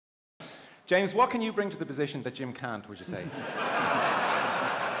James, what can you bring to the position that Jim can't, would you say?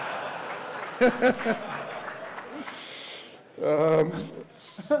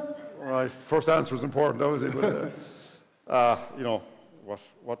 Right, first answer was important, that was it. But, you know,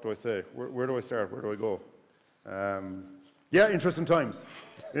 what do I say? Where do I start? Where do I go? Yeah, interesting times.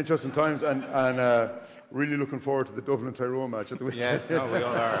 Interesting times, and really looking forward to the Dublin-Tyrone match at the weekend. Yes, no, we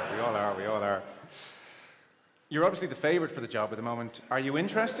all are. You're obviously the favourite for the job at the moment. Are you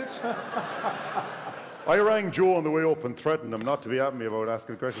interested? I rang Joe on the way up and threatened him not to be at me about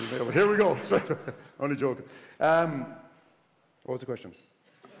asking questions, but here we go, straight away. Only joking. What was the question?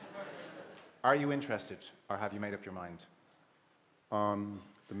 Are you interested, or have you made up your mind? On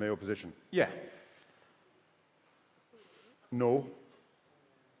the Mayo position? Yeah. No.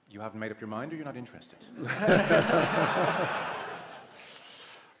 You haven't made up your mind, or you're not interested?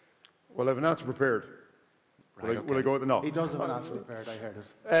 Well, I have an answer prepared. Right, will I go with the no? He does have an answer prepared, I heard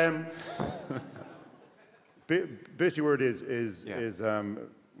it. Basically where it is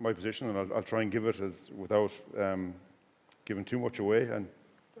my position, and I'll try and give it as without giving too much away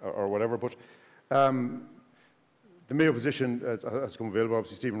or whatever, but the Mayo position has come available.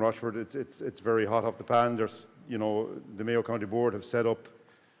 Obviously Stephen Rochford, it's very hot off the pan. There's, you know, the Mayo County Board have set up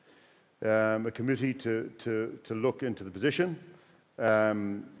a committee to look into the position.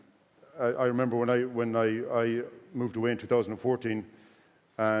 I remember when I moved away in 2014,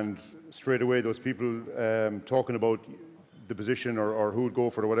 and straight away those people talking about the position or who would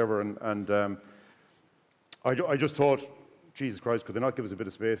go for it or whatever, and I just thought, Jesus Christ, could they not give us a bit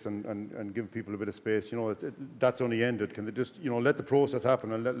of space and give people a bit of space? You know, that's only ended. Can they just, you know, let the process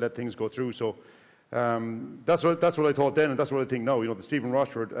happen and let things go through? So that's what I thought then, and that's what I think now. You know, the Stephen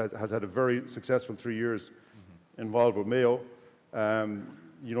Rochford has had a very successful 3 years involved with Mayo.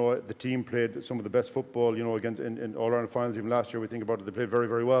 You know, the team played some of the best football, you know, against in All-Ireland finals. Even last year, we think about it, they played very,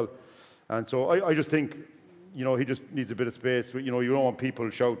 very well. And so I just think, you know, he just needs a bit of space. You know, you don't want people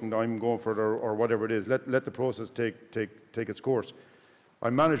shouting, I'm going for it, or whatever it is. Let the process take its course.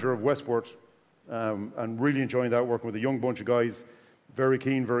 I'm manager of Westport, and really enjoying that, working with a young bunch of guys, very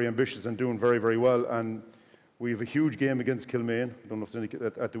keen, very ambitious, and doing very, very well. And we have a huge game against Kilmaine, I don't know if it's any,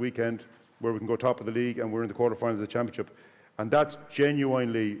 at the weekend, where we can go top of the league, and we're in the quarterfinals of the championship. And that's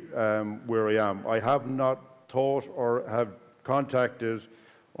genuinely where I am. I have not thought or have contacted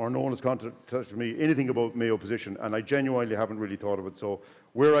or no one has contacted me anything about Mayo position, and I genuinely haven't really thought of it. So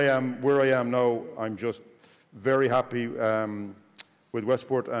where I am now, I'm just very happy with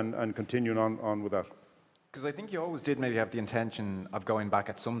Westport and continuing on with that. Because I think you always did maybe have the intention of going back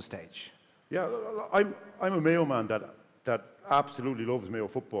at some stage. Yeah, I'm a Mayo man that absolutely loves Mayo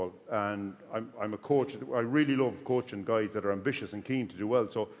football, and I'm a coach. I really love coaching guys that are ambitious and keen to do well.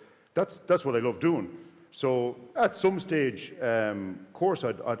 So that's what I love doing. So at some stage, of course,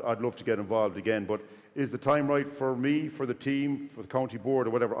 I'd love to get involved again. But is the time right for me, for the team, for the county board, or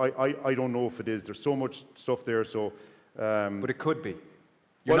whatever? I don't know if it is. There's so much stuff there. So, but it could be.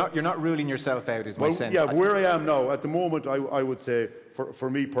 You're not ruling yourself out, is my sense. Yeah, where I am now, at the moment, I would say, for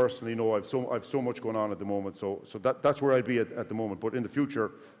me personally, no, I've so much going on at the moment, so that's where I'd be at the moment. But in the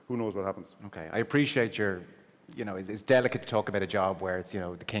future, who knows what happens? Okay, I appreciate your, you know, it's delicate to talk about a job where it's, you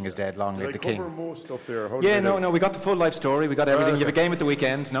know, the king is dead, long live the king. Did I cover most stuff there? No, we got the full life story, we got everything. You have a game at the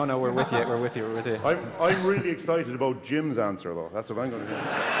weekend. No, we're with you. I'm really excited about Jim's answer, though. That's what I'm going to do.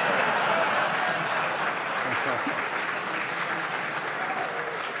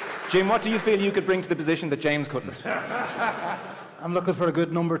 Jim, what do you feel you could bring to the position that James couldn't? I'm looking for a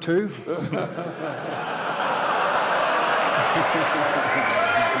good number 2.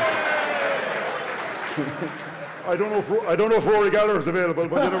 I don't know if Rory Gallagher is available,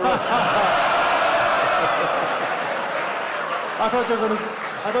 but you never know. I thought they were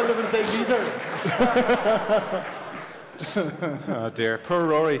going to say Geezer. Oh dear, poor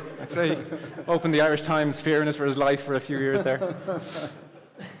Rory. I'd say opened the Irish Times fearing us for his life for a few years there.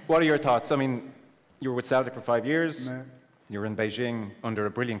 What are your thoughts? I mean, you were with Celtic for 5 years. No. You were in Beijing under a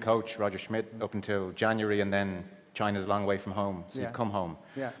brilliant coach, Roger Schmidt, up until January, and then China's a long way from home, so you've come home.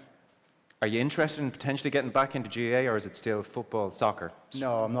 Yeah. Are you interested in potentially getting back into GA, or is it still football, soccer?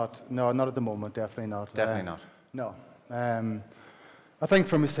 No, I'm not. No, not at the moment. Definitely not. Definitely not. No. I think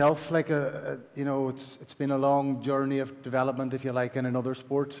for myself, like, you know, it's been a long journey of development, if you like, in another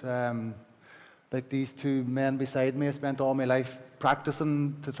sport. Like these two men beside me, I spent all my life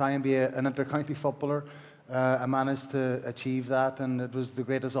practicing to try and be an inter-county footballer. I managed to achieve that, and it was the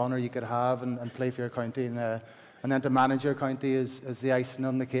greatest honour you could have, and play for your county. And then to manage your county is the icing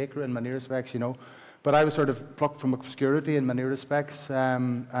on the cake in many respects, you know. But I was sort of plucked from obscurity in many respects,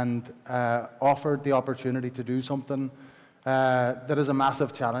 and offered the opportunity to do something that is a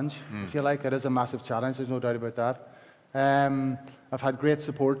massive challenge, if you like. It is a massive challenge, there's no doubt about that. I've had great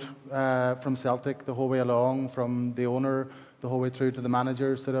support from Celtic the whole way along, from the owner the whole way through to the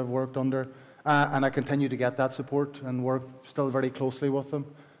managers that I've worked under. And I continue to get that support and work still very closely with them.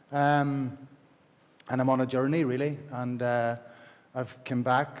 And I'm on a journey, really. And I've come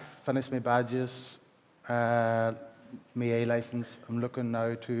back, finished my badges, my A licence. I'm looking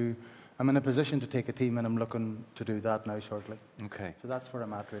now to... I'm in a position to take a team, and I'm looking to do that now shortly. Okay. So that's where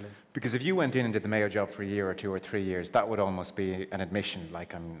I'm at, really. Because if you went in and did the Mayo job for a year or 2 or 3 years, that would almost be an admission,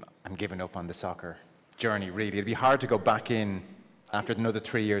 like I'm giving up on the soccer journey, really. It'd be hard to go back in after another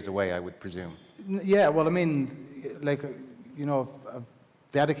 3 years away, I would presume. Yeah, well, I mean, like, you know, I've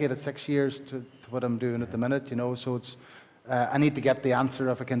dedicated 6 years to what I'm doing at the minute, you know, so it's... I need to get the answer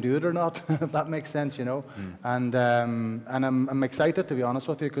if I can do it or not, if that makes sense, you know. And I'm excited, to be honest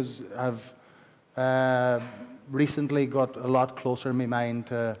with you, because I've recently got a lot closer in my mind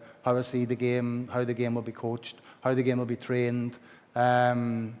to how I see the game, how the game will be coached, how the game will be trained.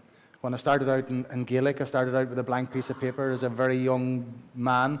 When I started out in Gaelic, I started out with a blank piece of paper as a very young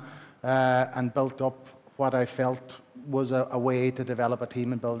man and built up what I felt was a way to develop a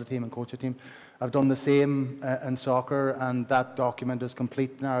team and build a team and coach a team. I've done the same in soccer, and that document is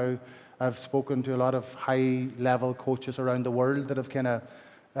complete now. I've spoken to a lot of high-level coaches around the world that have kind of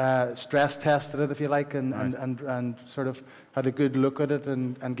stress tested it, if you like, and sort of had a good look at it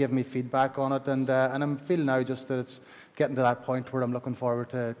and give me feedback on it. And I'm feeling now just that it's getting to that point where I'm looking forward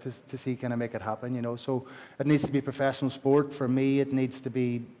to see can I make it happen, you know. So it needs to be professional sport. For me, it needs to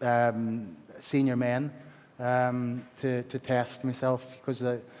be senior men to test myself, because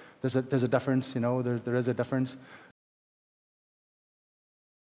there's a difference, you know. There is a difference.